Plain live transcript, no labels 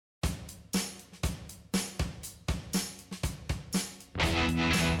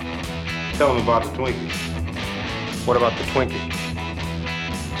Tell them about the Twinkie. What about the Twinkie?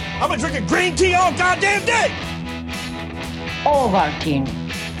 I've been drinking green tea all goddamn day! Ovaltine.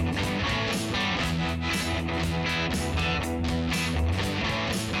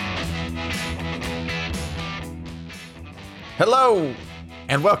 Hello,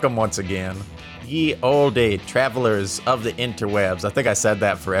 and welcome once again, ye olde travelers of the interwebs. I think I said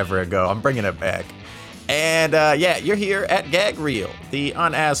that forever ago. I'm bringing it back. And yeah, you're here at Gag Reel, the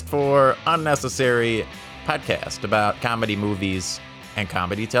unasked for, unnecessary podcast about comedy movies and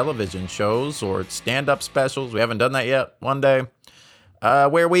comedy television shows or stand-up specials. We haven't done that yet. One day,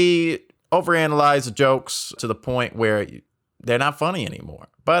 where we overanalyze jokes to the point where they're not funny anymore.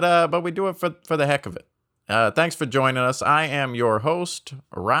 But we do it for the heck of it. Thanks for joining us. I am your host,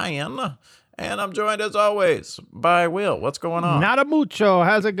 Ryan, and I'm joined as always by Will. What's going on? Not a mucho.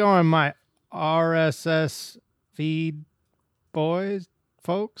 How's it going, my RSS feed boys,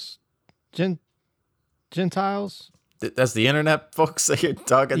 folks, Gentiles? That's the internet folks that you're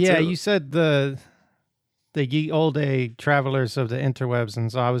talking to? Yeah, you said the ye olde travelers of the interwebs, and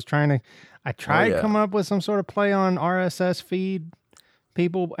so I was trying to come up with some sort of play on RSS feed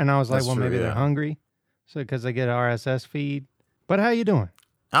people, and I was like, maybe they're hungry. So because they get an RSS feed. But how you doing?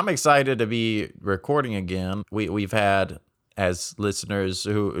 I'm excited to be recording again. We've had, as listeners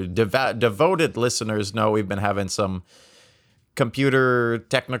who devoted listeners know, we've been having some computer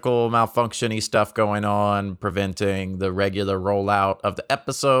technical malfunction-y stuff going on, preventing the regular rollout of the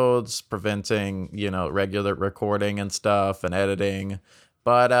episodes, preventing, regular recording and stuff and editing.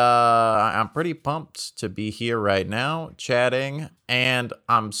 But I'm pretty pumped to be here right now chatting, and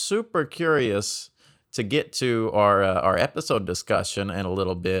I'm super curious to get to our episode discussion in a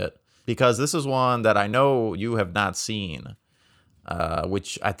little bit, because this is one that I know you have not seen,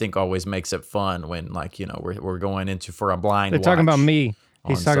 which I think always makes it fun when, we're going into for a blind watch. They're talking about me.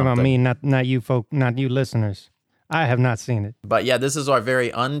 He's talking about me, not you folk, not you listeners. I have not seen it. But yeah, this is our very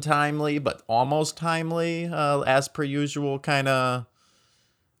untimely, but almost timely, as per usual, kind of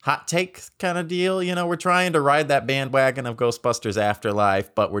hot take kind of deal. We're trying to ride that bandwagon of Ghostbusters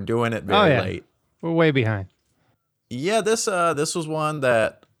Afterlife, but we're doing it very late. We're way behind. Yeah, this was one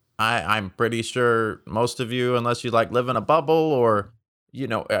that I'm pretty sure most of you, unless you live in a bubble or,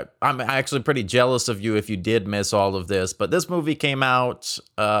 I'm actually pretty jealous of you if you did miss all of this. But this movie came out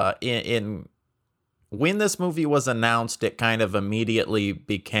in when this movie was announced, it kind of immediately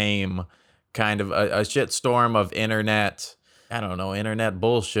became kind of a shitstorm of internet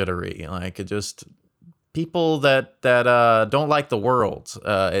bullshittery. Like, it just people that don't like the world,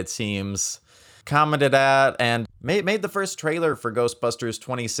 it seems, commented at and made the first trailer for Ghostbusters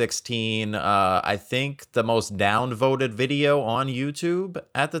 2016, I think the most downvoted video on YouTube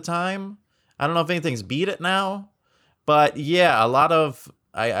at the time. I don't know if anything's beat it now, but yeah, a lot of,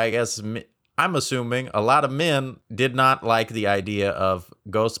 I'm assuming a lot of men did not like the idea of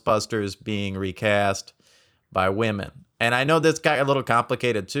Ghostbusters being recast by women. And I know this got a little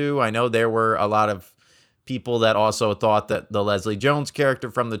complicated too. I know there were a lot of people that also thought that the Leslie Jones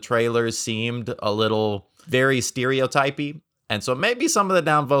character from the trailers seemed a little very stereotypy. And so maybe some of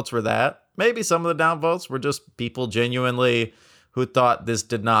the downvotes were that. Maybe some of the downvotes were just people genuinely who thought this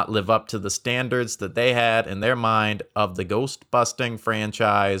did not live up to the standards that they had in their mind of the ghost-busting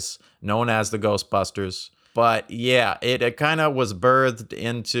franchise known as the Ghostbusters. But yeah, it kind of was birthed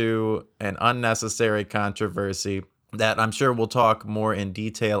into an unnecessary controversy that I'm sure we'll talk more in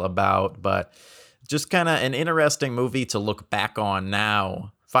detail about, but just kind of an interesting movie to look back on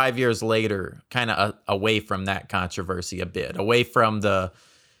now, 5 years later, kind of away from that controversy a bit, away from the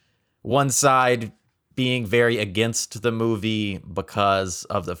one side being very against the movie because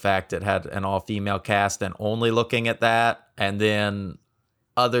of the fact it had an all-female cast and only looking at that, and then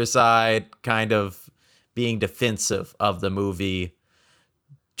other side kind of being defensive of the movie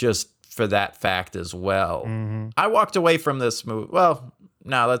just for that fact as well. Mm-hmm. I walked away from this movie. Well,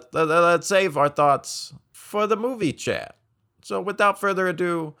 now let's save our thoughts for the movie chat. So without further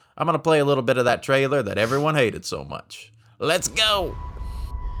ado, I'm going to play a little bit of that trailer that everyone hated so much. Let's go.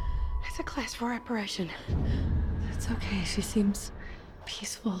 It's a class 4 apparition. It's okay. She seems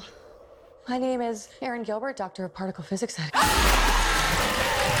peaceful. My name is Erin Gilbert, Doctor of Particle Physics at...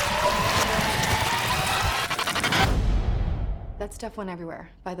 That stuff went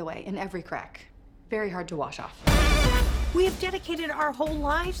everywhere, by the way, in every crack. Very hard to wash off. We have dedicated our whole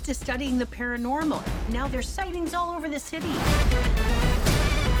lives to studying the paranormal. Now there's sightings all over the city.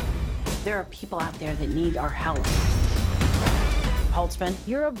 There are people out there that need our help. Holtzman,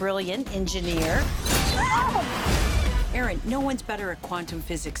 you're a brilliant engineer. Aaron, no one's better at quantum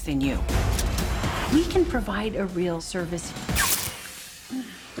physics than you. We can provide a real service.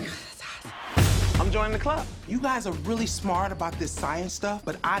 for joining the club. You guys are really smart about this science stuff,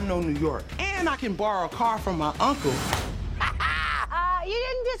 but I know New York. And I can borrow a car from my uncle. You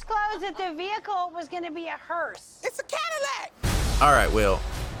didn't disclose that the vehicle was going to be a hearse. It's a Cadillac. All right, Will.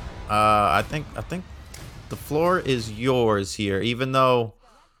 I think the floor is yours here, even though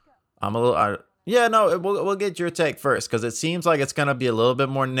I'm a little... we'll get your take first, because it seems like it's going to be a little bit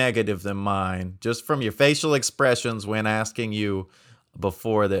more negative than mine, just from your facial expressions when asking you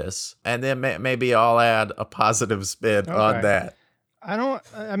before this. And then maybe I'll add a positive spin on that. I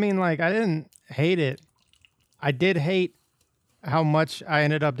didn't hate it. I did hate how much I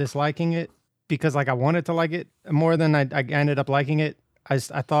ended up disliking it, because like I wanted to like it more than I ended up liking it. I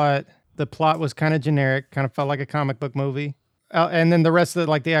thought the plot was kind of generic, kind of felt like a comic book movie. And then the rest of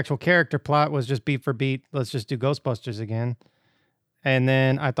the actual character plot was just beat for beat. Let's just do Ghostbusters again. And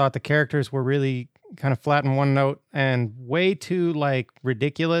then I thought the characters were really kind of flat in one note and way too like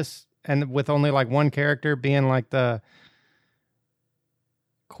ridiculous. And with only like one character being like the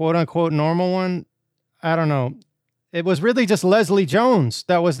quote unquote normal one. I don't know. It was really just Leslie Jones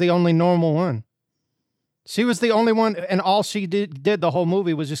that was the only normal one. She was the only one, and all she did the whole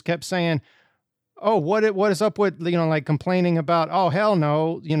movie was just kept saying, oh, what is up with, like complaining about, oh, hell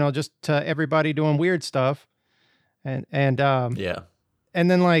no, just to everybody doing weird stuff. And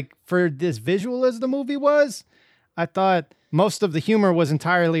then like for this visual as the movie was, I thought most of the humor was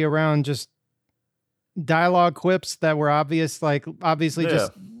entirely around just dialogue quips that were obviously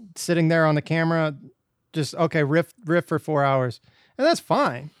just sitting there on the camera, just, okay, riff for 4 hours. And that's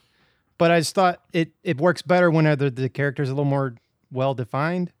fine. But I just thought it works better when the character's a little more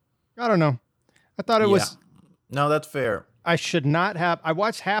well-defined. I don't know. I thought it was... No, that's fair. I should not have... I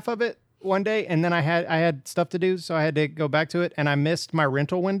watched half of it one day, and then I had stuff to do, so I had to go back to it, and I missed my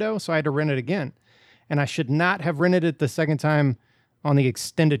rental window, so I had to rent it again. And I should not have rented it the second time on the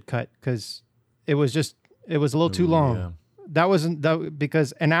extended cut, because it was a little too long. Yeah.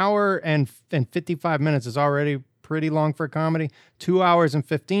 Because an hour and 55 minutes is already pretty long for a comedy. 2 hours and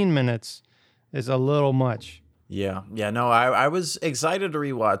 15 minutes is a little much. Yeah. No, I was excited to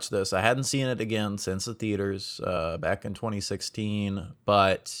rewatch this. I hadn't seen it again since the theaters back in 2016,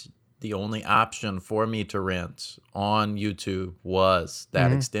 but the only option for me to rent on YouTube was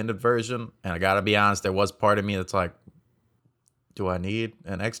that extended version. And I got to be honest, there was part of me that's like, do I need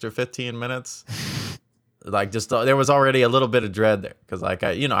an extra 15 minutes? Like, just there was already a little bit of dread there, because like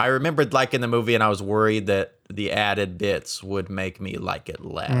I remembered liking the movie, and I was worried that the added bits would make me like it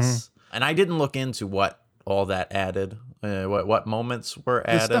less. And I didn't look into what all that added, what moments were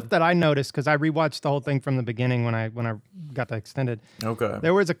added. The stuff that I noticed, because I rewatched the whole thing from the beginning when I got the extended. Okay,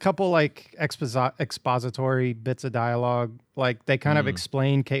 there was a couple like expository bits of dialogue, like they kind of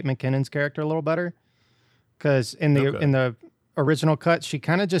explained Kate McKinnon's character a little better, because in the original cut she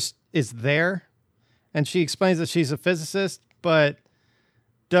kind of just is there. And she explains that she's a physicist, but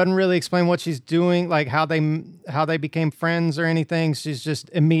doesn't really explain what she's doing, like how they became friends or anything. She's just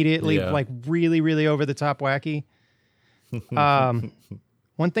immediately like really, really over the top wacky.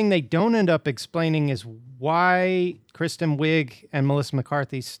 One thing they don't end up explaining is why Kristen Wiig and Melissa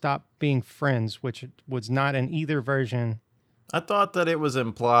McCarthy stopped being friends, which was not in either version. I thought that it was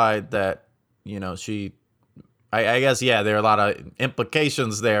implied that, she... I guess, there are a lot of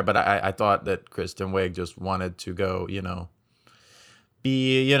implications there, but I thought that Kristen Wiig just wanted to go,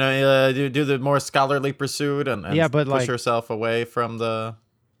 be, do the more scholarly pursuit and push herself away from the...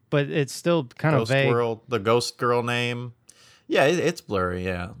 But it's still kind of vague. World, the ghost girl name. Yeah, it's blurry,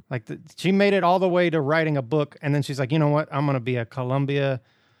 yeah. Like, she made it all the way to writing a book, and then she's like, you know what? I'm going to be a Columbia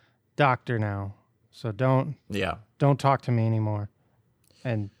doctor now, so don't talk to me anymore.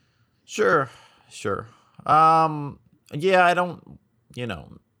 And Sure. I don't,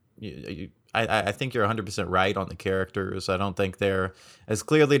 I think you're 100% right on the characters. I don't think they're as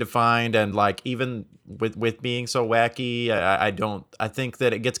clearly defined, and like even with being so wacky, I think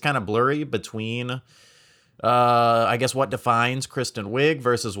that it gets kind of blurry between I guess what defines Kristen Wiig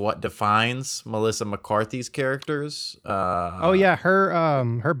versus what defines Melissa McCarthy's characters.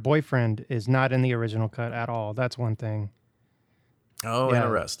 Her boyfriend is not in the original cut at all. That's one thing. Oh, yeah.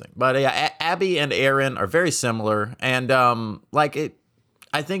 Interesting. But Abby and Aaron are very similar, and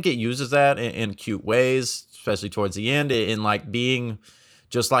I think it uses that in cute ways, especially towards the end, in like being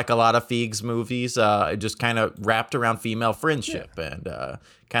just like a lot of Feig's movies, just kind of wrapped around female friendship and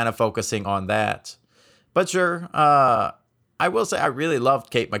kind of focusing on that. But sure, I will say I really loved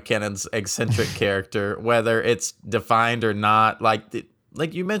Kate McKinnon's eccentric character, whether it's defined or not. Like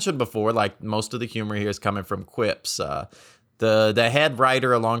you mentioned before, like most of the humor here is coming from quips. The head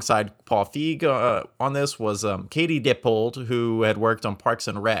writer alongside Paul Feig on this was Katie Dippold, who had worked on Parks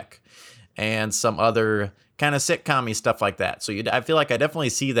and Rec. and some other kind of sitcom-y stuff like that. So I feel like I definitely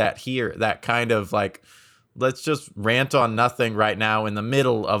see that here, that kind of like, let's just rant on nothing right now in the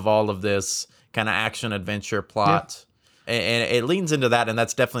middle of all of this kind of action adventure plot. Yeah. And it leans into that, and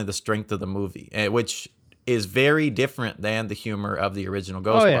that's definitely the strength of the movie, which is very different than the humor of the original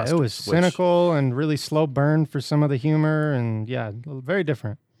Ghostbusters. Oh yeah, it was cynical and really slow burn for some of the humor, and yeah, very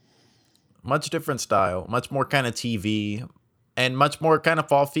different. Much different style, much more kind of TV, and much more kind of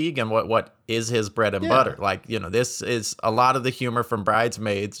Paul Feig and what is his bread and butter. Like, you know, this is a lot of the humor from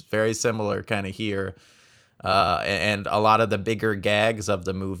Bridesmaids, very similar kind of here, and a lot of the bigger gags of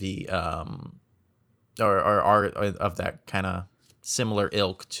the movie are of that kind of similar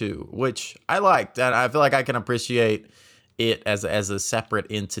ilk too, which I liked, and I feel like I can appreciate it as a separate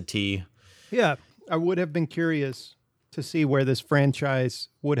entity. Yeah, I would have been curious to see where this franchise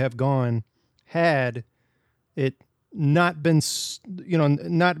would have gone had it not been,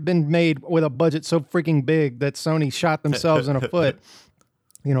 not been made with a budget so freaking big that Sony shot themselves in the foot,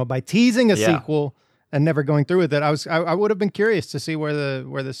 by teasing a sequel and never going through with it. I would have been curious to see where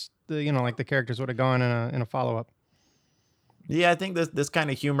the characters would have gone in a follow up. Yeah, I think this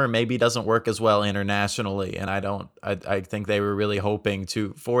kind of humor maybe doesn't work as well internationally, and I think they were really hoping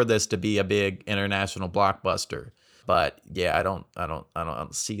for this to be a big international blockbuster. But yeah, I don't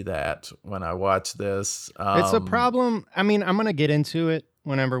see that when I watch this. It's a problem. I mean, I'm gonna get into it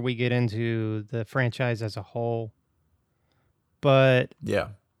whenever we get into the franchise as a whole. But yeah,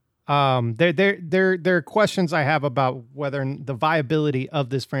 there are questions I have about whether the viability of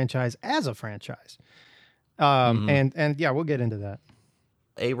this franchise as a franchise. And yeah, we'll get into that.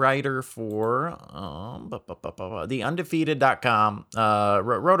 A writer for theundefeated.com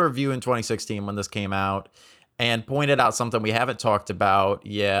wrote a review in 2016 when this came out and pointed out something we haven't talked about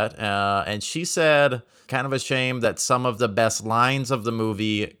yet. And she said, kind of a shame that some of the best lines of the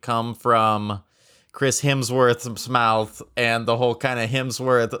movie come from Chris Hemsworth's mouth and the whole kind of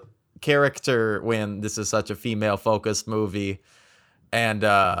Hemsworth character when this is such a female-focused movie. And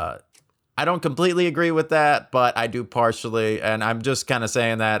I don't completely agree with that, but I do partially, and I'm just kind of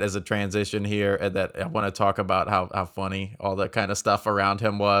saying that as a transition here, and that I want to talk about how funny all that kind of stuff around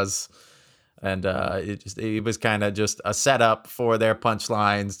him was, and it was kind of just a setup for their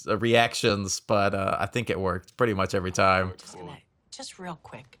punchlines, reactions, but I think it worked pretty much every time. Just real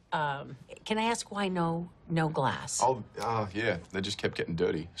quick, can I ask why no glass? Oh, yeah, they just kept getting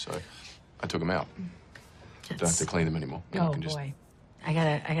dirty, so I took them out. Don't have to clean them anymore. Oh, boy. I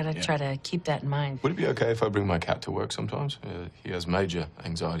gotta try to keep that in mind. Would it be okay if I bring my cat to work sometimes? He has major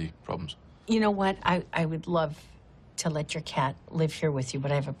anxiety problems. You know what? I would love to let your cat live here with you,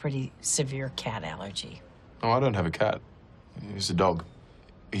 but I have a pretty severe cat allergy. Oh, I don't have a cat. He's a dog.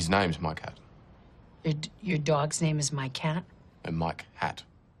 His name's my cat. Your dog's name is my cat? And Mike Hat.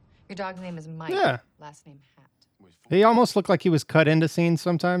 Your dog's name is Mike. Yeah. Last name Hat. He almost looked like he was cut into scenes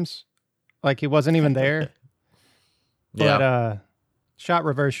sometimes. Like he wasn't even there. Yeah. But,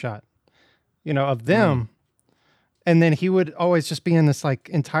 reverse shot, of them. And then he would always just be in this like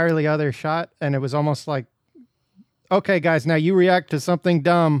entirely other shot. And it was almost like, okay, guys, now you react to something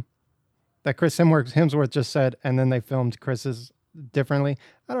dumb that Chris Hemsworth just said. And then they filmed Chris's differently.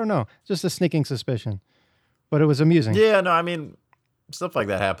 I don't know. Just a sneaking suspicion, but it was amusing. Yeah, no, I mean, stuff like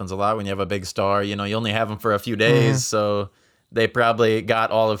that happens a lot when you have a big star, you only have him for a few days. So they probably got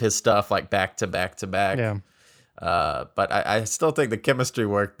all of his stuff like back to back to back. Yeah. But I still think the chemistry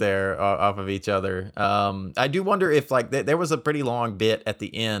worked there off of each other. I do wonder if there was a pretty long bit at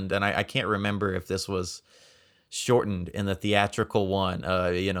the end, and I can't remember if this was shortened in the theatrical one.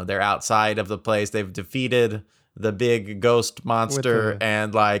 They're outside of the place. They've defeated the big ghost monster,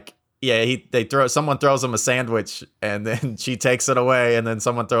 and someone throws him a sandwich, and then she takes it away, and then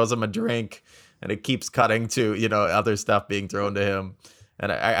someone throws him a drink, and it keeps cutting to other stuff being thrown to him.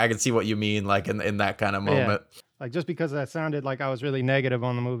 And I can see what you mean, like in that kind of moment. Yeah. Like just because that sounded like I was really negative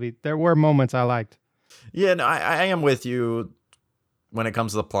on the movie, there were moments I liked. Yeah, no, I am with you when it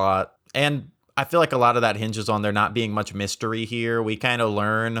comes to the plot. And I feel like a lot of that hinges on there not being much mystery here. We kind of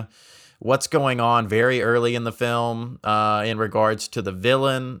learn what's going on very early in the film in regards to the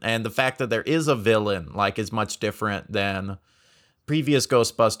villain. And the fact that there is a villain is much different than previous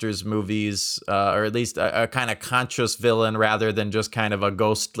Ghostbusters movies, or at least a kind of conscious villain rather than just kind of a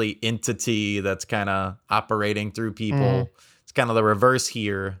ghostly entity that's kind of operating through people. It's kind of the reverse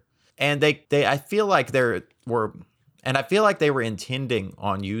here. And I feel like they were intending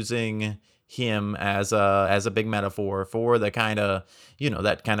on using him as a big metaphor for the kind of,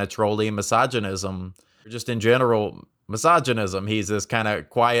 that kind of trolly misogynism, just in general misogynism. He's this kind of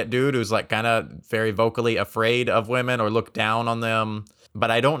quiet dude who's kind of very vocally afraid of women or look down on them.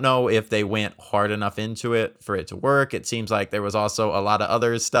 but I don't know if they went hard enough into it for it to work. It seems like there was also a lot of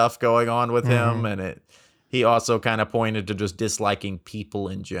other stuff going on with him, and he also kind of pointed to just disliking people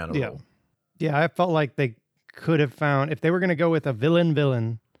in general. Yeah, I felt like they could have found, if they were going to go with a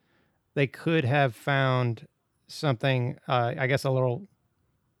villain, they could have found something, I guess, a little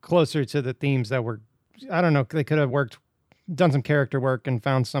closer to the themes that were, I don't know, they could have done some character work and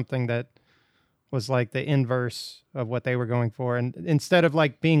found something that was like the inverse of what they were going for. And instead of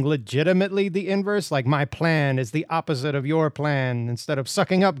like being legitimately the inverse, like my plan is the opposite of your plan. Instead of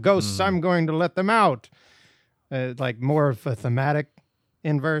sucking up ghosts, I'm going to let them out. Like more of a thematic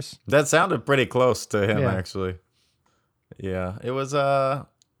inverse. That sounded pretty close to him, actually. Yeah, it was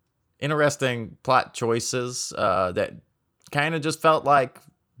interesting plot choices that kind of just felt like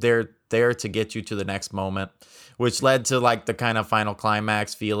they're there to get you to the next moment, which led to like the kind of final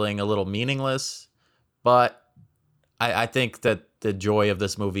climax feeling a little meaningless. But I think that the joy of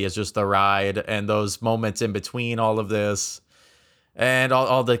this movie is just the ride and those moments in between all of this and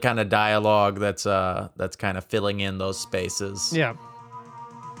all the kind of dialogue that's kind of filling in those spaces. Yeah.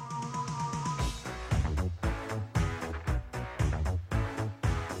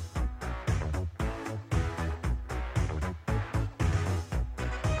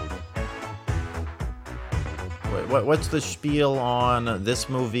 What's the spiel on this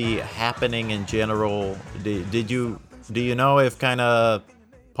movie happening in general? Do you know if kind of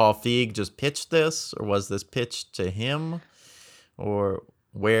Paul Feig just pitched this, or was this pitched to him, or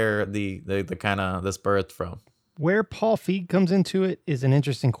where the kind of this birthed from? Where Paul Feig comes into it is an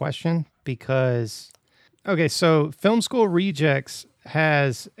interesting question because, okay, so Film School Rejects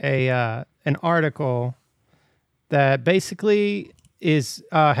has an article that basically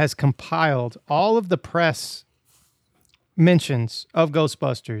has compiled all of the press mentions of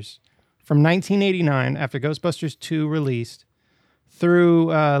Ghostbusters from 1989 after Ghostbusters 2 released through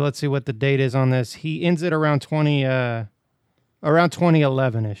let's see what the date is on this. He ends it around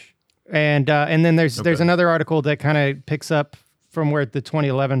 2011ish. And then there's another article that kind of picks up from where the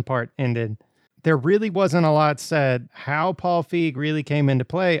 2011 part ended. There really wasn't a lot said how Paul Feig really came into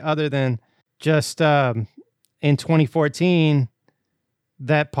play other than just in 2014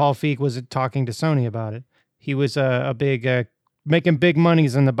 that Paul Feig was talking to Sony about it. He was a big, making big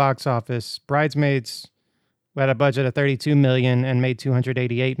monies in the box office. Bridesmaids had a budget of $32 million and made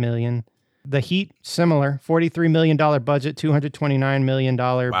 $288 million. The Heat, similar, $43 million budget, $229 million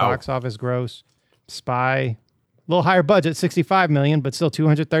box office gross. Spy, a little higher budget, $65 million, but still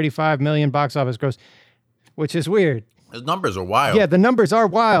 $235 million box office gross, which is weird. Those numbers are wild. Yeah, the numbers are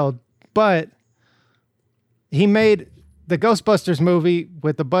wild, but he made the Ghostbusters movie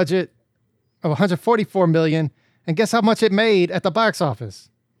with the budget of $144 million, and guess how much it made at the box office?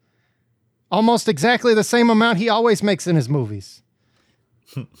 Almost exactly the same amount he always makes in his movies.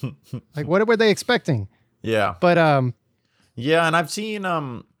 Like, what were they expecting? Yeah. But yeah, and I've seen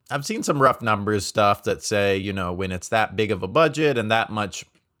some rough numbers stuff that say, when it's that big of a budget and that much,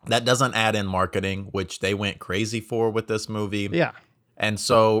 that doesn't add in marketing, which they went crazy for with this movie. Yeah. And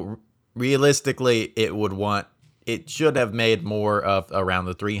so realistically, it should have made more of around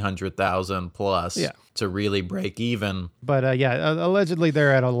the 300,000 plus to really break even. But allegedly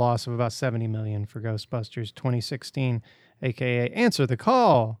they're at a loss of about $70 million for Ghostbusters 2016, aka Answer the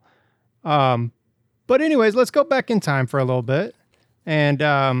Call. But anyways, let's go back in time for a little bit.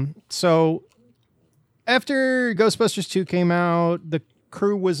 And so after Ghostbusters 2 came out, the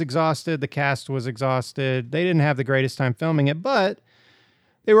crew was exhausted, the cast was exhausted. They didn't have the greatest time filming it, but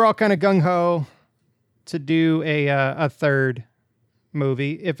they were all kind of gung-ho to do a third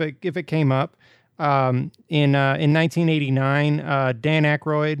movie if it came up. In 1989, Dan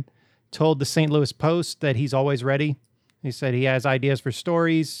Aykroyd told the St. Louis Post that he's always ready. He said he has ideas for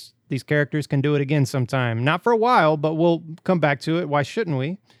stories. These characters can do it again sometime. Not for a while, but we'll come back to it. Why shouldn't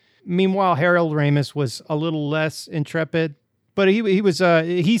we? Meanwhile, Harold Ramis was a little less intrepid, but he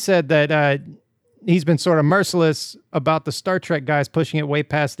said that he's been sort of merciless about the Star Trek guys pushing it way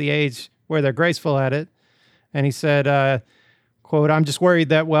past the age where they're graceful at it. And he said, quote, "I'm just worried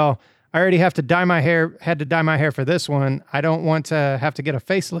that, I already had to dye my hair for this one. I don't want to have to get a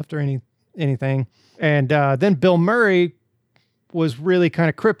facelift or anything." And then Bill Murray was really kind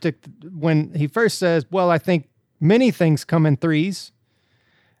of cryptic when he first says, "I think many things come in threes."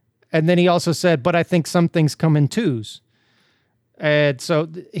 And then he also said, "But I think some things come in twos." And so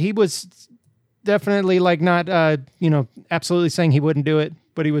he was definitely like not, absolutely saying he wouldn't do it,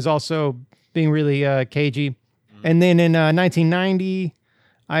 but he was also being really cagey. And then in 1990,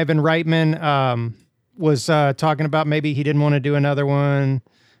 Ivan Reitman was talking about maybe he didn't want to do another one.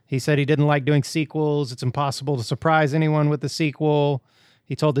 He said he didn't like doing sequels. It's impossible to surprise anyone with the sequel.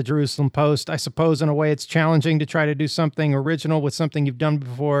 He told the Jerusalem Post, "I suppose in a way it's challenging to try to do something original with something you've done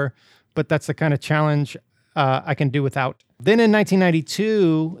before, but that's the kind of challenge I can do without." Then in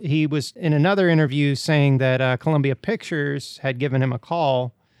 1992, he was in another interview saying that Columbia Pictures had given him a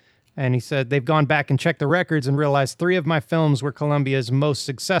call, and he said they've gone back and checked the records and realized 3 of my films were Columbia's most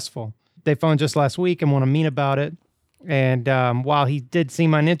successful. They phoned just last week and want to meet about it. And while he did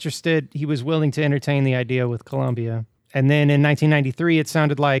seem uninterested, he was willing to entertain the idea with Columbia. And then in 1993, it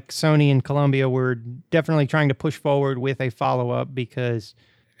sounded like Sony and Columbia were definitely trying to push forward with a follow-up because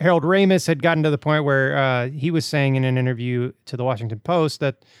Harold Ramis had gotten to the point where he was saying in an interview to the Washington Post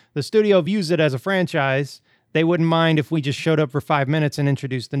that the studio views it as a franchise. They wouldn't mind if we just showed up for 5 minutes and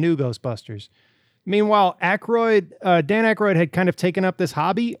introduced the new Ghostbusters. Meanwhile, Dan Aykroyd had kind of taken up this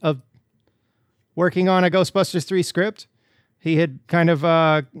hobby of working on a Ghostbusters 3 script. He had kind of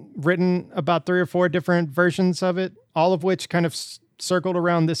written about 3 or 4 different versions of it, all of which kind of circled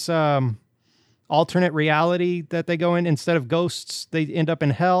around this alternate reality that they go in. Instead of ghosts, they end up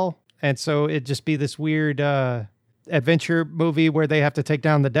in hell. And so it'd just be this weird adventure movie where they have to take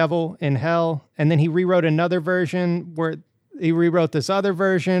down the devil in hell. And then he rewrote another version where he rewrote this other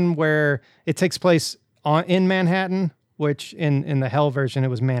version where it takes place in Manhattan, which in the hell version, it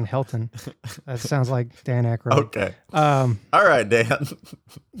was Manhattan. That sounds like Dan Aykroyd. Okay. All right, Dan.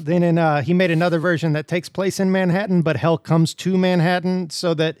 Then he made another version that takes place in Manhattan, but hell comes to Manhattan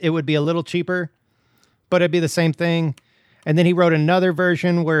so that it would be a little cheaper, but it'd be the same thing. And then he wrote another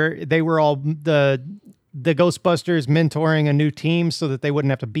version where they were all the Ghostbusters mentoring a new team so that they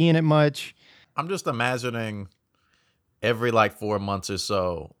wouldn't have to be in it much. I'm just imagining every 4 months or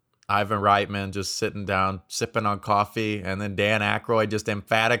so, Ivan Reitman just sitting down, sipping on coffee, and then Dan Aykroyd just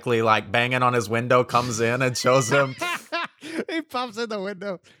emphatically banging on his window comes in and shows him. He pops in the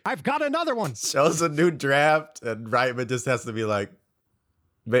window. "I've got another one." Shows a new draft, and Reitman just has to be like,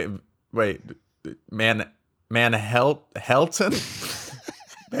 wait, Helton?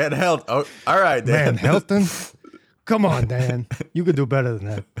 Van Helton. Oh, all right, Dan. Van Helton? Come on, Dan. You could do better than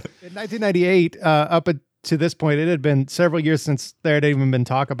that. In 1998, up to this point, it had been several years since there had even been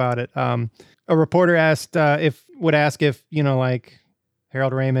talk about it. A reporter asked if Harold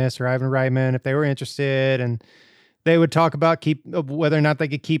Ramis or Ivan Reitman, if they were interested, and they would talk about whether or not they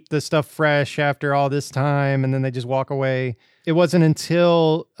could keep the stuff fresh after all this time, and then they just walk away. It wasn't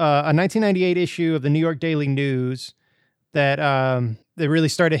until a 1998 issue of the New York Daily News that they really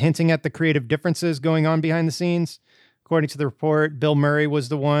started hinting at the creative differences going on behind the scenes. According to the report, Bill Murray was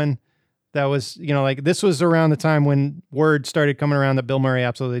the one that was, this was around the time when word started coming around that Bill Murray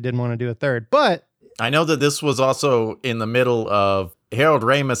absolutely didn't want to do a third. But I know that this was also in the middle of Harold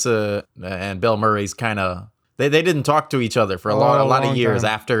Ramis and Bill Murray's kind of, they didn't talk to each other for a lot of years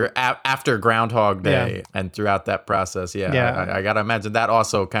after Groundhog Day and throughout that process. I got to imagine that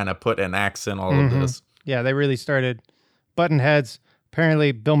also kind of put an axe in all of this. Yeah, they really started butting heads.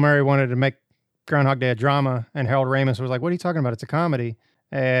 Apparently, Bill Murray wanted to make Groundhog Day a drama, and Harold Ramis was like, "What are you talking about? It's a comedy."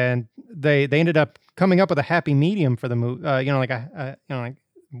 And they ended up coming up with a happy medium for the movie,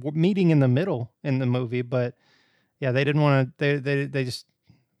 meeting in the middle in the movie. But yeah, they didn't want to. They just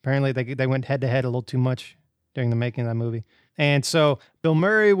apparently they went head to head a little too much during the making of that movie. And so Bill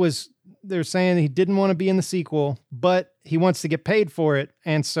Murray they're saying he didn't want to be in the sequel, but he wants to get paid for it.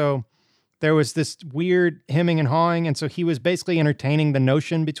 And so there was this weird hemming and hawing. And so he was basically entertaining the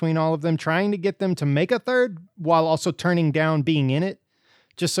notion between all of them, trying to get them to make a third while also turning down being in it,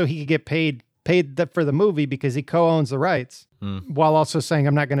 just so he could get paid for the movie because he co-owns the rights, while also saying,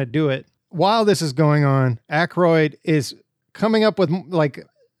 "I'm not going to do it." While this is going on, Aykroyd is coming up with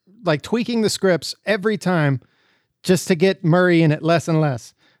like tweaking the scripts every time just to get Murray in it less and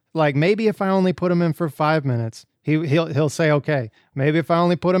less. Like, maybe if I only put him in for 5 minutes, he'll say okay. Maybe if I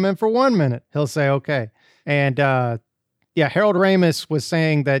only put him in for 1 minute, he'll say okay. And Harold Ramis was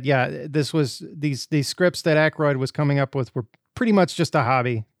saying that this was these scripts that Aykroyd was coming up with were pretty much just a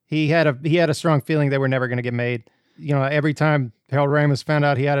hobby. He had a strong feeling they were never going to get made. Every time Harold Ramis found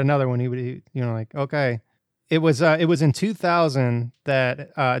out he had another one, he would okay. It was in 2000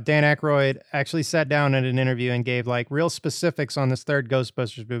 that Dan Aykroyd actually sat down in an interview and gave real specifics on this third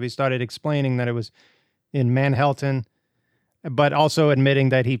Ghostbusters movie. He started explaining that it was in Manhattan, but also admitting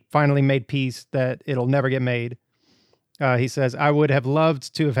that he finally made peace that it'll never get made. He says, "I would have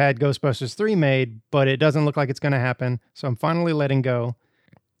loved to have had Ghostbusters 3 made, but it doesn't look like it's going to happen. So I'm finally letting go."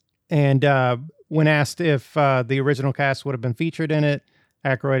 And when asked if the original cast would have been featured in it,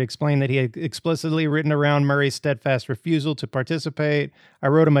 Aykroyd explained that he had explicitly written around Murray's steadfast refusal to participate. "I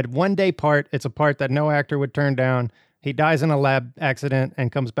wrote him a one-day part. It's a part that no actor would turn down. He dies in a lab accident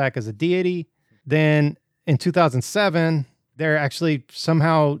and comes back as a deity." Then in 2007, they're actually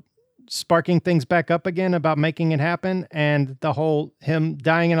somehow sparking things back up again about making it happen. And the whole him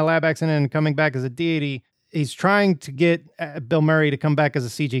dying in a lab accident and coming back as a deity, he's trying to get Bill Murray to come back as a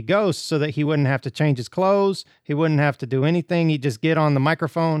CG ghost so that he wouldn't have to change his clothes. He wouldn't have to do anything. He'd just get on the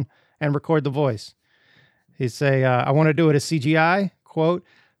microphone and record the voice. He'd say, I want to do it as CGI, quote,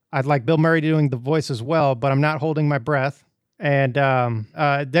 I'd like Bill Murray doing the voice as well, but I'm not holding my breath. And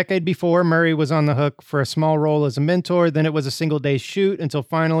a decade before, Murray was on the hook for a small role as a mentor. Then it was a single day shoot until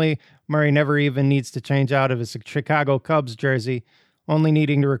finally Murray never even needs to change out of his Chicago Cubs jersey, only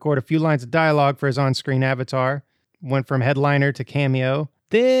needing to record a few lines of dialogue for his on-screen avatar. Went from headliner to cameo.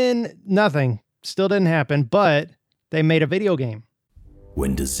 Then nothing. Still didn't happen, but they made a video game.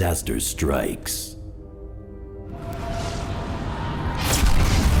 When disaster strikes,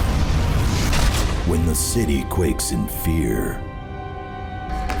 when the city quakes in fear,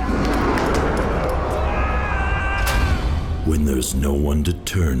 when there's no one to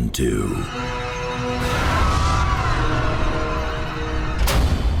turn to,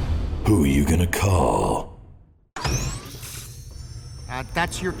 who are you gonna call?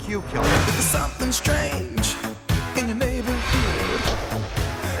 That's your cue, killer. There's something strange in your neighborhood.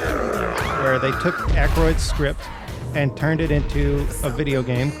 Where they took Aykroyd's script and turned it into a video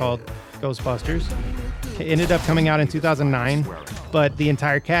game called Ghostbusters. It ended up coming out in 2009, but the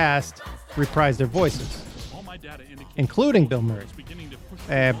entire cast reprised their voices, including Bill Murray.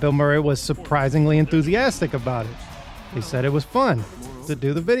 Bill Murray was surprisingly enthusiastic about it. He said it was fun to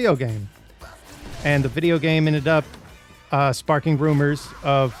do the video game. And the video game ended up sparking rumors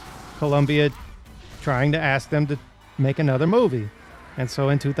of Columbia trying to ask them to make another movie. And so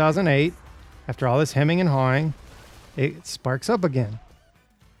in 2008, after all this hemming and hawing, it sparks up again.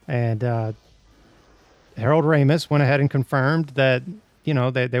 And Harold Ramis went ahead and confirmed that,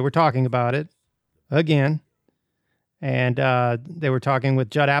 they were talking about it again. And they were talking with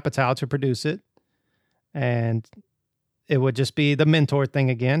Judd Apatow to produce it. And it would just be the mentor thing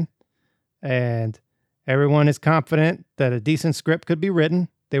again. And everyone is confident that a decent script could be written.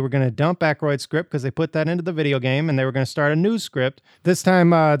 They were going to dump Aykroyd's script because they put that into the video game, and they were going to start a new script. This time,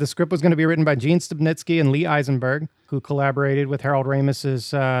 the script was going to be written by Gene Stupnitsky and Lee Eisenberg, who collaborated with Harold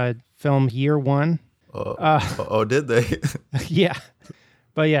Ramis's film Year One. Did they? Yeah.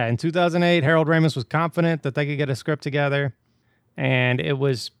 But yeah, in 2008, Harold Ramis was confident that they could get a script together, and it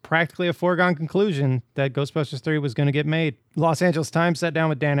was practically a foregone conclusion that Ghostbusters 3 was going to get made. Los Angeles Times sat down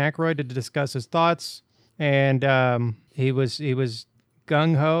with Dan Aykroyd to discuss his thoughts, and he was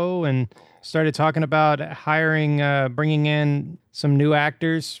gung-ho and started talking about bringing in some new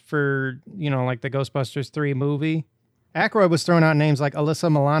actors for, like the Ghostbusters 3 movie. Aykroyd was throwing out names like Alyssa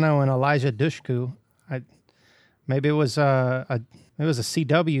Milano and Elijah Dushku. Maybe it was a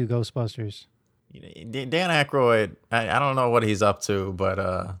CW Ghostbusters. Dan Aykroyd, I don't know what he's up to, but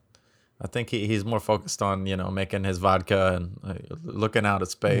I think he's more focused on, making his vodka and looking out at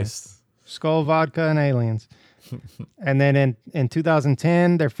space. Yeah. Skull vodka and aliens. And then in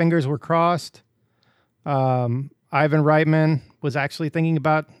 2010, their fingers were crossed. Ivan Reitman was actually thinking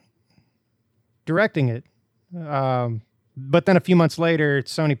about directing it. But then a few months later,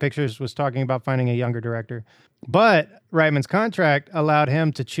 Sony Pictures was talking about finding a younger director. But Reitman's contract allowed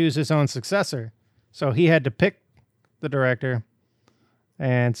him to choose his own successor. So he had to pick the director.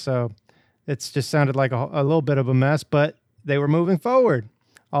 And so it's just sounded like a little bit of a mess, but they were moving forward.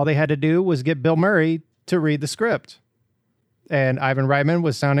 All they had to do was get Bill Murray to read the script. And Ivan Reitman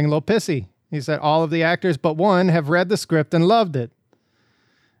was sounding a little pissy. He said, all of the actors but one have read the script and loved it.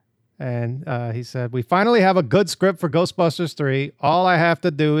 And he said, we finally have a good script for Ghostbusters 3. All I have to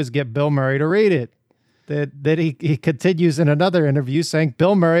do is get Bill Murray to read it. That he continues in another interview saying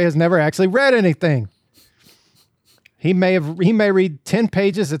Bill Murray has never actually read anything. He may read 10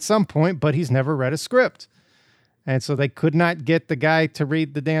 pages at some point, but he's never read a script. And so they could not get the guy to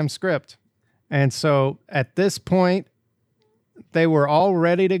read the damn script. And so at this point, they were all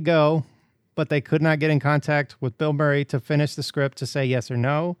ready to go, but they could not get in contact with Bill Murray to finish the script to say yes or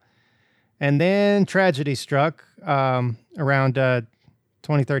no. And then tragedy struck around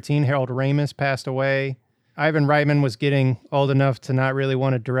 2013. Harold Ramis passed away. Ivan Reitman was getting old enough to not really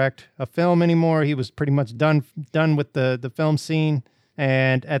want to direct a film anymore. He was pretty much done with the film scene.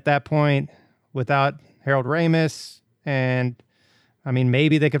 And at that point, without Harold Ramis, and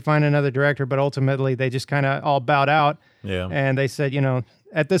maybe they could find another director, but ultimately they just kind of all bowed out. Yeah. And they said,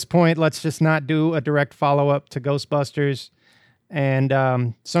 at this point, let's just not do a direct follow-up to Ghostbusters. And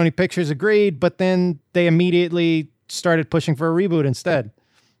Sony Pictures agreed, but then they immediately started pushing for a reboot instead.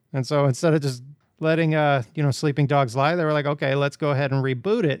 And so instead of just letting sleeping dogs lie, they were like, okay, let's go ahead and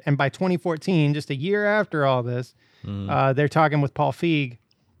reboot it. And by 2014, just a year after all this, they're talking with Paul Feig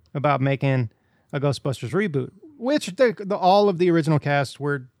about making a Ghostbusters reboot, which all of the original cast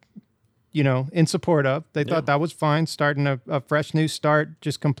were, in support of. They thought that was fine, starting a fresh new start,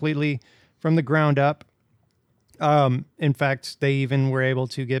 just completely from the ground up. In fact, they even were able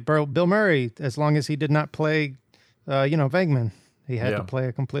to get Bill Murray, as long as he did not play, Venkman. He had to play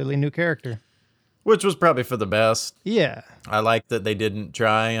a completely new character. Which was probably for the best. Yeah. I like that they didn't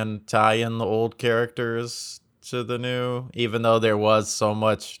try and tie in the old characters to the new, even though there was so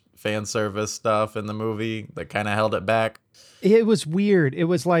much fan service stuff in the movie that kind of held it back. It was weird. It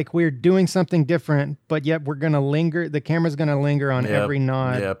was like we're doing something different, but yet we're going to linger. The camera's going to linger on every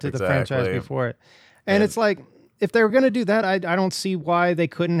nod to the franchise before it. And it's like, if they were going to do that, I don't see why they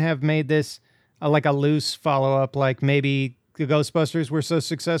couldn't have made this like a loose follow-up, like maybe the Ghostbusters were so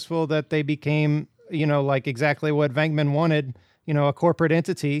successful that they became, like exactly what Venkman wanted, a corporate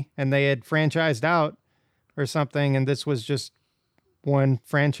entity, and they had franchised out or something, and this was just one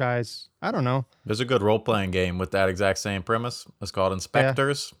franchise. I don't know. There's a good role-playing game with that exact same premise. It's called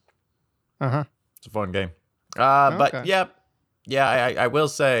Inspectors. Yeah. Uh-huh. It's a fun game. But I will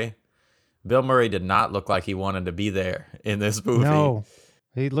say, Bill Murray did not look like he wanted to be there in this movie. No,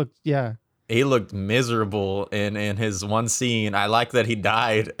 he looked miserable in his one scene. I like that he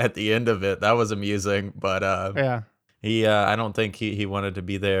died at the end of it. That was amusing, but I don't think he wanted to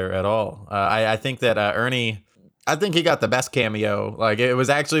be there at all. I think that Ernie, I think he got the best cameo. Like, it was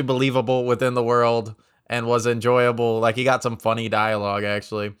actually believable within the world and was enjoyable. Like, he got some funny dialogue,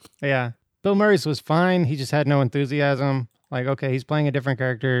 actually. Yeah. Bill Murray's was fine. He just had no enthusiasm. Like, okay, he's playing a different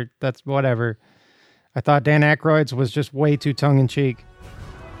character. That's whatever. I thought Dan Aykroyd's was just way too tongue-in-cheek.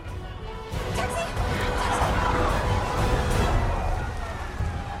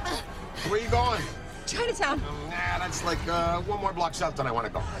 Where you going? Chinatown. Nah, that's like one more block south than I want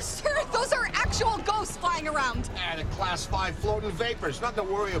to go. Sir, those are actual ghosts flying around. The Class 5 floating vapors. Nothing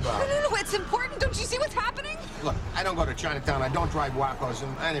to worry about. No, it's important. Don't you see what's happening? Look, I don't go to Chinatown. I don't drive Wackos,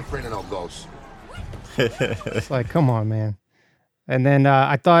 and I ain't afraid of no ghosts. It's like, come on, man. And then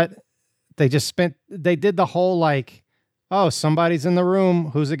I thought they did the whole like, oh, somebody's in the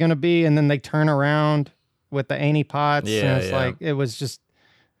room. Who's it going to be? And then they turn around with the Annie Potts. Yeah, and it's like, it was just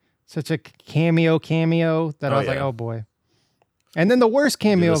such a cameo that I was like, oh boy. And then the worst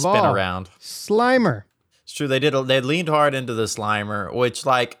cameo of all, Slimer. It's true. They leaned hard into the Slimer, which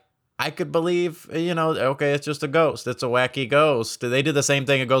like I could believe, okay, it's just a ghost. It's a wacky ghost. They did the same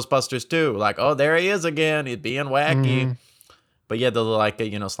thing in Ghostbusters 2. Like, oh, there he is again. He's being wacky. Mm-hmm. But yeah, the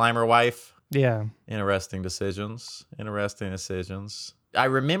Slimer wife. Yeah. Interesting decisions. I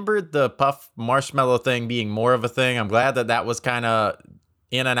remembered the puff marshmallow thing being more of a thing. I'm glad that was kind of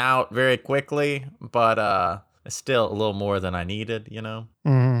in and out very quickly, but it's still a little more than I needed,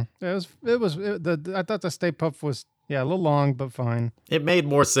 Mm-hmm. I thought the Stay Puft was a little long, but fine. It made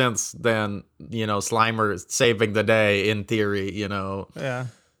more sense than Slimer saving the day in theory, Yeah.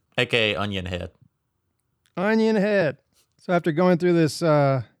 AKA Onion Head. Onion Head. So after going through this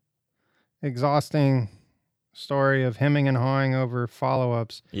exhausting story of hemming and hawing over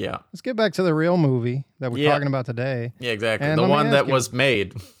follow-ups, let's get back to the real movie that we're talking about today. Yeah, exactly. And the one that was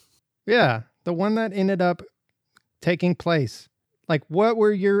made. Yeah, the one that ended up taking place. Like, what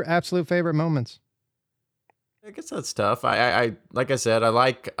were your absolute favorite moments? I guess that's tough. I like I said, I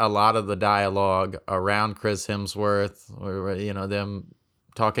like a lot of the dialogue around Chris Hemsworth, or them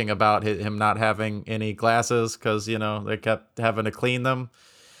talking about him not having any glasses because they kept having to clean them.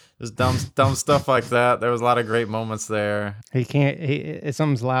 Just dumb stuff like that. There was a lot of great moments there.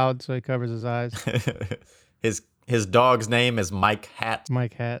 Something's loud, so he covers his eyes. His dog's name is Mike Hat.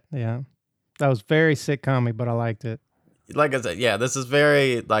 Mike Hat, yeah. That was very sitcom-y, but I liked it. Like I said, yeah, this is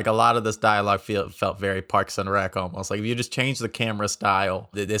very, like, a lot of this dialogue felt very Parks and Rec almost. Like, if you just change the camera style,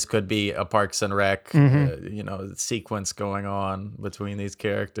 this could be a Parks and Rec, sequence going on between these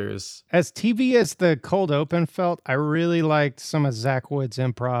characters. As TV as the cold open felt, I really liked some of Zach Wood's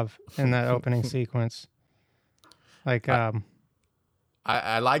improv in that opening sequence. Like,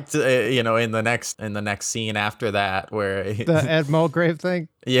 I liked, in the next scene after that where the Ed Mulgrave thing.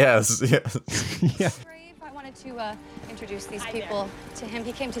 Yes. Yeah. I wanted to introduce these people to him.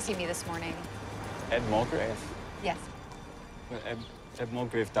 He came to see me this morning. Ed Mulgrave? Yes. Well, Ed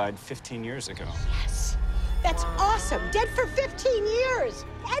Mulgrave died 15 years ago. Yes. That's awesome. Dead for 15 years.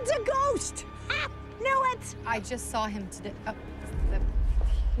 Ed's a ghost. Ah, knew it. I just saw him today. Oh,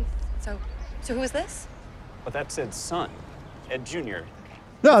 so who is this? Well, that's Ed's son, Ed Jr. Okay.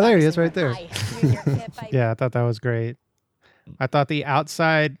 No, there he is right there. Yeah, I thought that was great. I thought the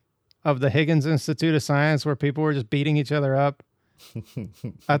outside of the Higgins Institute of Science where people were just beating each other up.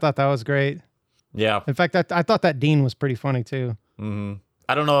 I thought that was great. Yeah. In fact, I thought that dean was pretty funny too. Mm-hmm.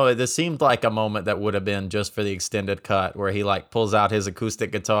 I don't know. This seemed like a moment that would have been just for the extended cut where he like pulls out his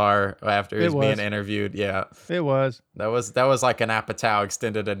acoustic guitar after he's being interviewed. Yeah. It was. That was like an Apatow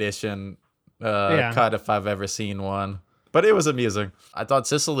extended edition cut if I've ever seen one. But it was amusing. I thought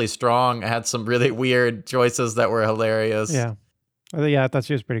Cicely Strong had some really weird choices that were hilarious. Yeah. Yeah, I thought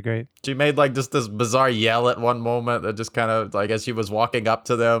she was pretty great. She made like just this bizarre yell at one moment that just kind of like as she was walking up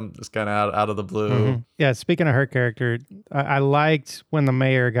to them, just kind of out of the blue. Mm-hmm. Yeah, speaking of her character, I liked when the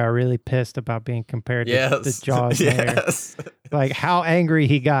mayor got really pissed about being compared to the Jaws mayor. Like how angry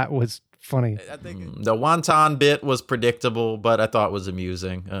he got was funny. I think the wonton bit was predictable, but I thought was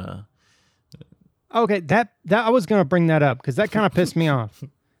amusing. Okay, that I was going to bring that up because that kind of pissed me off.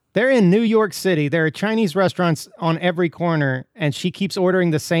 They're in New York City. There are Chinese restaurants on every corner, and she keeps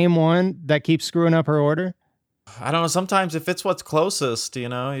ordering the same one that keeps screwing up her order. I don't know. Sometimes if it's what's closest, you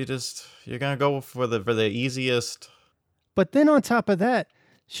know, you're gonna go for the easiest. But then on top of that,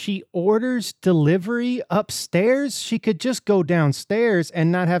 she orders delivery upstairs. She could just go downstairs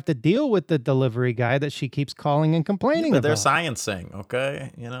and not have to deal with the delivery guy that she keeps calling and complaining about. They're sciencing,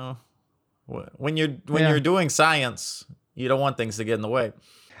 okay? You know, when you're doing science, you don't want things to get in the way.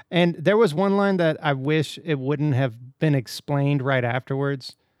 And there was one line that I wish it wouldn't have been explained right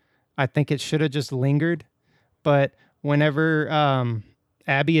afterwards. I think it should have just lingered. But whenever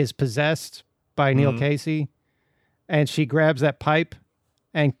Abby is possessed by Neil Casey and she grabs that pipe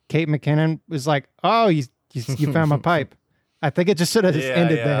and Kate McKinnon was like, oh, you found my pipe. I think it just should have just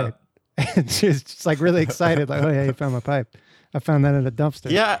ended there. And she's just like really excited. Like, oh yeah, you found my pipe. I found that in a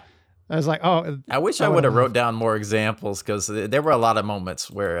dumpster. Yeah. I was like, oh. I wish I would have wrote down more examples because there were a lot of moments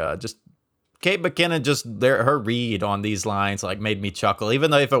where just Kate McKinnon, her read on these lines like made me chuckle,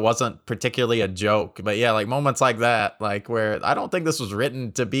 even though if it wasn't particularly a joke. But yeah, like moments like that, like where I don't think this was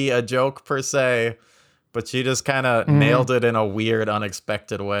written to be a joke per se, but she just kind of nailed it in a weird,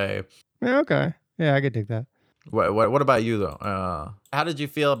 unexpected way. Yeah, okay. Yeah, I could dig that. What about you though? How did you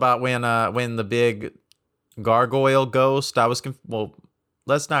feel about when the big gargoyle ghost?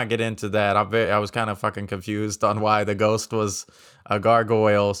 Let's not get into that. I was kind of fucking confused on why the ghost was a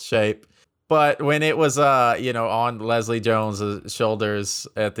gargoyle shape. But when it was on Leslie Jones' shoulders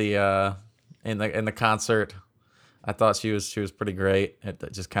at the in the concert, I thought she was pretty great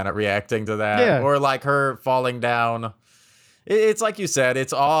at just kind of reacting to that. Yeah. Or like her falling down. It's like you said,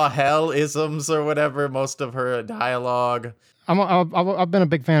 it's all hell-isms or whatever, most of her dialogue. I've been a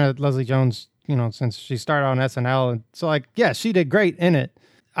big fan of Leslie Jones, since she started on SNL. And so, like, yeah, she did great in it.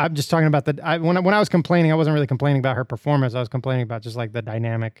 I'm just talking about when I was complaining, I wasn't really complaining about her performance. I was complaining about just like the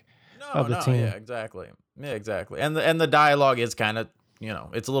dynamic of the team. Yeah, exactly. And the dialogue is kind of,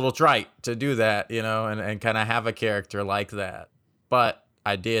 it's a little trite to do that, and kind of have a character like that. But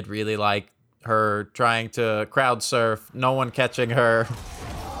I did really like her trying to crowd surf, no one catching her.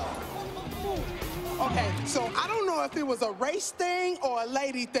 Okay, so I don't know if it was a race thing or a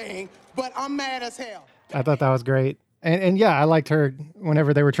lady thing, but I'm mad as hell. I thought that was great. And yeah, I liked her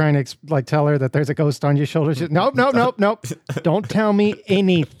whenever they were trying to tell her that there's a ghost on your shoulder. She's, nope. Don't tell me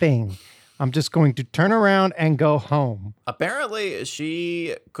anything. I'm just going to turn around and go home. Apparently,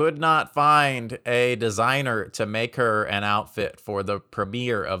 she could not find a designer to make her an outfit for the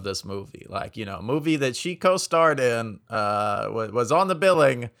premiere of this movie. Like, a movie that she co-starred in, was on the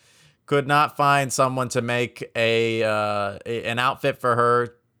billing, could not find someone to make an outfit for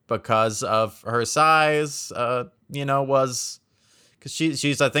her because of her size, was because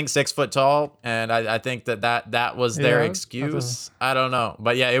she's I think 6 foot tall, and I think that was their excuse. I don't know,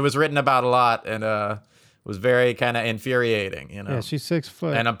 but yeah, it was written about a lot, and was very kind of infuriating. Yeah, she's 6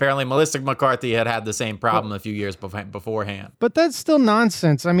 foot, and apparently Melissa McCarthy had the same problem a few years beforehand. But that's still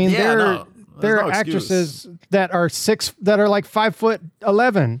nonsense. I mean, there are actresses that are like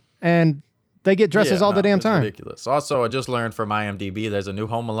 5'11", and they get dresses all the damn time. Ridiculous. Also, I just learned from IMDb there's a new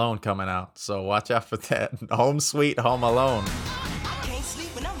Home Alone coming out, so watch out for that. Home Sweet Home Alone. I can't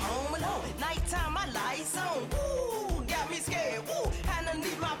sleep when I'm home alone. Nighttime, my lights on. Ooh, got me scared. Ooh, had to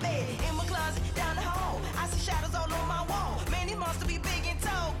leave my bed in my closet down the hall. I see shadows all on my wall. Man, these monsters be big and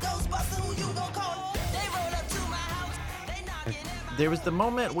tall. Ghostbusters, who you gon' call? They roll up to my house. They knocking at my There was the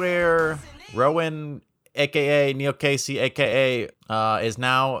moment where Rowan, aka Neil Casey, aka is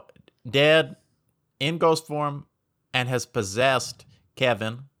now dead in ghost form and has possessed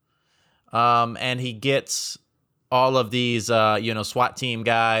Kevin. And he gets all of these, SWAT team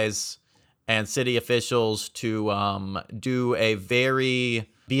guys and city officials to do a very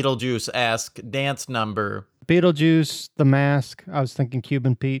Beetlejuice-esque dance number. Beetlejuice, The Mask. I was thinking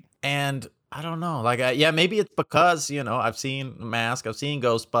Cuban Pete. And I don't know, like, maybe it's because, I've seen Mask, I've seen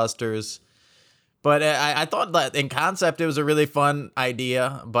Ghostbusters, but I thought that in concept it was a really fun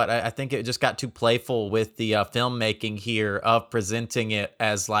idea, but I think it just got too playful with the filmmaking here of presenting it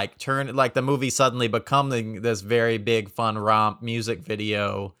as like the movie suddenly becoming this very big fun romp music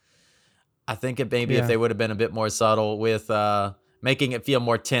video. I think if they would have been a bit more subtle with making it feel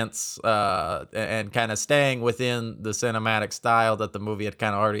more tense and kind of staying within the cinematic style that the movie had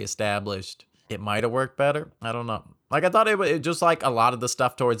kind of already established, it might have worked better. I don't know. Like, I thought it just like a lot of the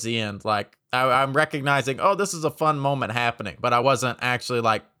stuff towards the end, like I'm recognizing, oh, this is a fun moment happening, but I wasn't actually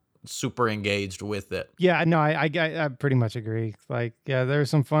like super engaged with it. Yeah, no, I pretty much agree. Like, yeah,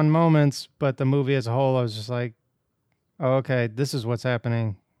 there's some fun moments, but the movie as a whole, I was just like, oh, okay, this is what's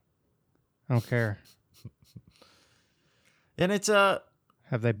happening. I don't care. And it's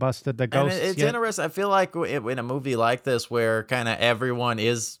have they busted the ghosts it's yet? interesting. I feel like in a movie like this where kind of everyone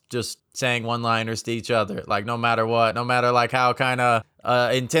is just saying one-liners to each other, like no matter what, no matter like how kind of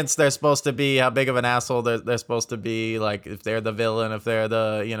intense they're supposed to be, how big of an asshole they're supposed to be, like if they're the villain, if they're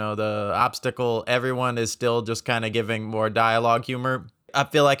the, the obstacle, everyone is still just kind of giving more dialogue humor. I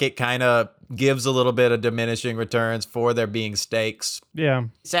feel like it kind of gives a little bit of diminishing returns for there being stakes. Yeah.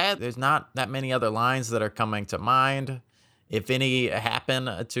 Sad there's not that many other lines that are coming to mind. If any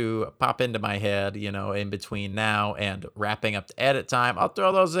happen to pop into my head, in between now and wrapping up the edit time, I'll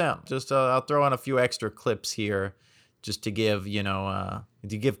throw those in. Just I'll throw in a few extra clips here, just to give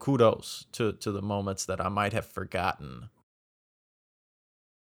kudos to the moments that I might have forgotten.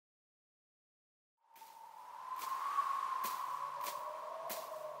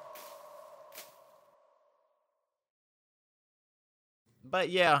 But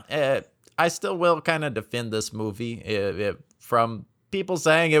yeah, I still will kind of defend this movie from people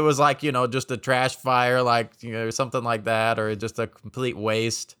saying it was like, just a trash fire, like, something like that, or just a complete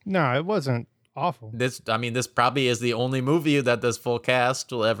waste. No, it wasn't awful. This probably is the only movie that this full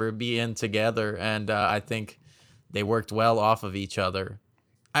cast will ever be in together. And I think they worked well off of each other.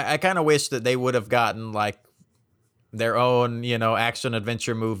 I kind of wish that they would have gotten like their own, action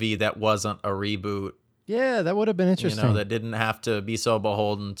adventure movie that wasn't a reboot. Yeah, that would have been interesting. That didn't have to be so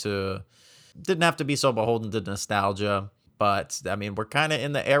beholden to nostalgia. But I mean, we're kind of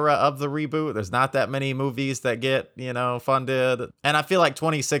in the era of the reboot. There's not that many movies that get, funded. And I feel like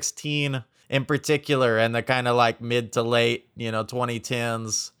 2016 in particular, and the kind of like mid to late,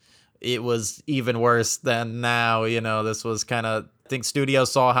 2010s, it was even worse than now. This was kind of, I think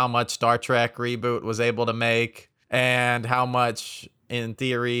studios saw how much Star Trek reboot was able to make and how much, in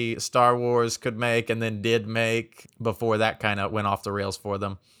theory, Star Wars could make and then did make before that kind of went off the rails for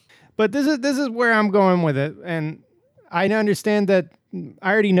them. But this is where I'm going with it. And I understand that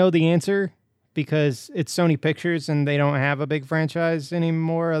I already know the answer because it's Sony Pictures and they don't have a big franchise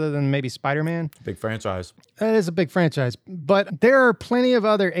anymore other than maybe Spider-Man. Big franchise. That is a big franchise. But there are plenty of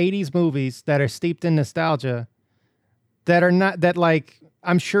other 80s movies that are steeped in nostalgia that are not, that like,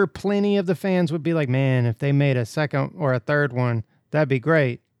 I'm sure plenty of the fans would be like, man, if they made a second or a third one, that'd be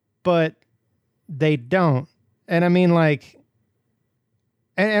great. But they don't. And I mean, like,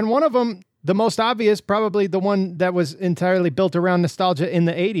 and one of them, the most obvious, probably the one that was entirely built around nostalgia in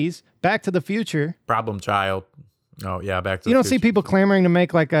the 80s, Back to the Future. Problem Child. Oh, yeah, Back to the Future. You don't see people clamoring to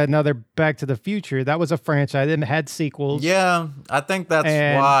make like another Back to the Future. That was a franchise. It had sequels. Yeah, I think that's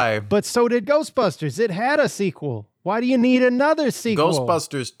why. But so did Ghostbusters. It had a sequel. Why do you need another sequel?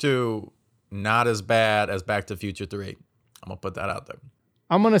 Ghostbusters 2, not as bad as Back to the Future 3. I'm going to put that out there.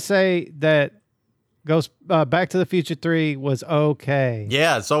 I'm going to say that Back to the Future 3 was okay.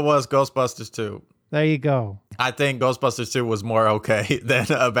 Yeah, so was Ghostbusters 2. There you go. I think Ghostbusters 2 was more okay than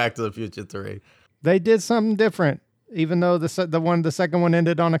Back to the Future 3. They did something different, even though the second one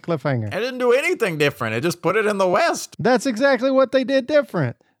ended on a cliffhanger. It didn't do anything different. It just put it in the West. That's exactly what they did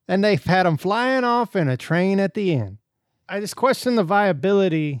different. And they had them flying off in a train at the end. I just question the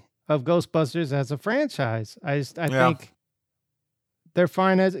viability of Ghostbusters as a franchise. I think they're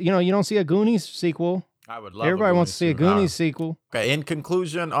fine as, you don't see a Goonies sequel. I would love Everybody wants to see a Goonies sequel. Okay, in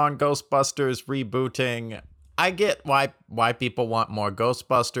conclusion on Ghostbusters rebooting, I get why people want more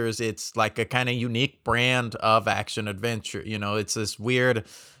Ghostbusters. It's like a kind of unique brand of action adventure. It's this weird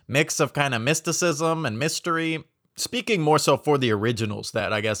mix of kind of mysticism and mystery. Speaking more so for the originals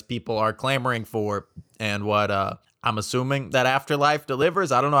that I guess people are clamoring for and what I'm assuming that Afterlife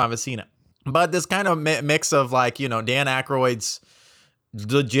delivers. I don't know. I haven't seen it. But this kind of mix of like, Dan Aykroyd's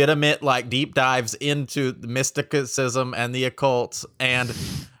legitimate like deep dives into the mysticism and the occult and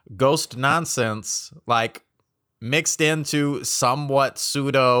ghost nonsense, like mixed into somewhat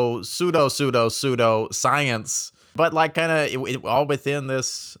pseudo science, but like kind of all within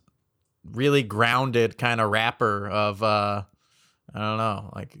this really grounded kind of wrapper of I don't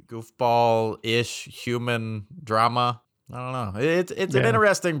know, like goofball-ish human drama. I don't know. It's an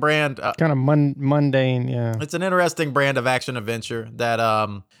interesting brand. Kind of mundane, yeah. It's an interesting brand of action adventure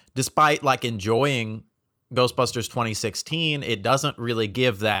that, despite like enjoying Ghostbusters 2016, it doesn't really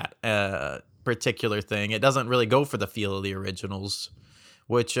give that particular thing. It doesn't really go for the feel of the originals,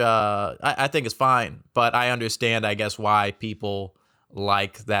 which I think is fine. But I understand, I guess, why people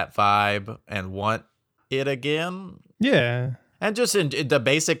like that vibe and want it again. Yeah. And just in the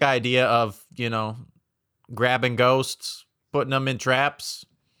basic idea of, grabbing ghosts, putting them in traps,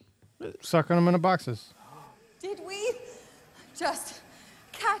 sucking them into boxes. Did we just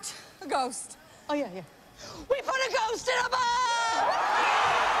catch a ghost? Oh, yeah. We put a ghost in a box!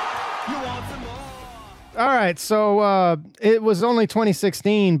 You want some more? All right, so it was only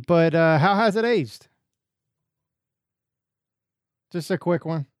 2016, but how has it aged? Just a quick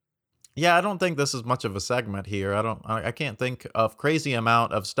one. Yeah, I don't think this is much of a segment here. I can't think of crazy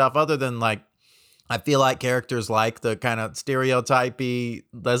amount of stuff other than like, I feel like characters like the kind of stereotypy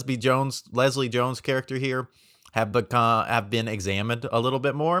Leslie Jones character here have been examined a little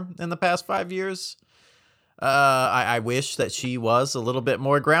bit more in the past 5 years. I wish that she was a little bit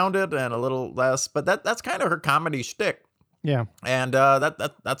more grounded and a little less, but that's kind of her comedy shtick. Yeah, and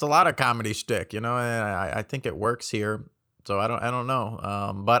that's a lot of comedy shtick, and I think it works here. So I don't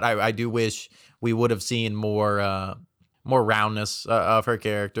know, but I do wish we would have seen more roundness of her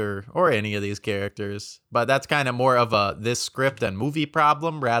character or any of these characters. But that's kind of more of this script and movie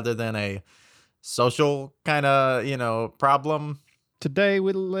problem rather than a social kind of problem. Today,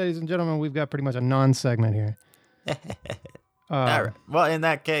 ladies and gentlemen, we've got pretty much a non-segment here. All right. Well, in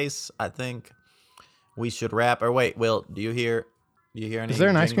that case, I think we should wrap. Or wait, Will, do you hear any? Is there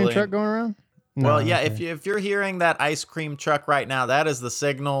an ice cream jingling? truck going around? No, Well, yeah. okay. If you're hearing that ice cream truck right now, that is the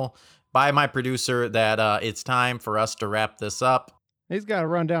signal by my producer that it's time for us to wrap this up. He's got to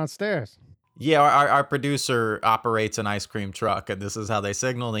run downstairs. Yeah, our producer operates an ice cream truck, and this is how they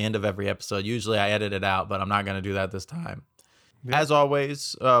signal the end of every episode. Usually I edit it out, but I'm not going to do that this time. Yeah. As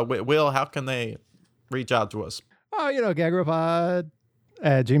always, Will, how can they reach out to us? Oh,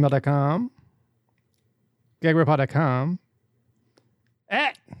 gagreelpod@gmail.com. Gagreelpod.com.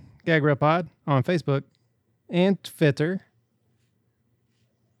 @gagreelpod on Facebook and Twitter.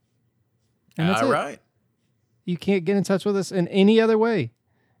 And that's all it. Right. You can't get in touch with us in any other way.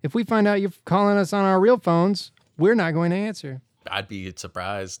 If we find out you're calling us on our real phones, we're not going to answer. I'd be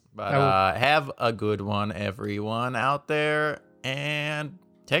surprised. But have a good one, everyone out there, and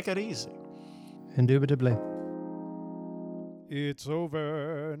take it easy. Indubitably. It's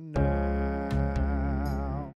over now.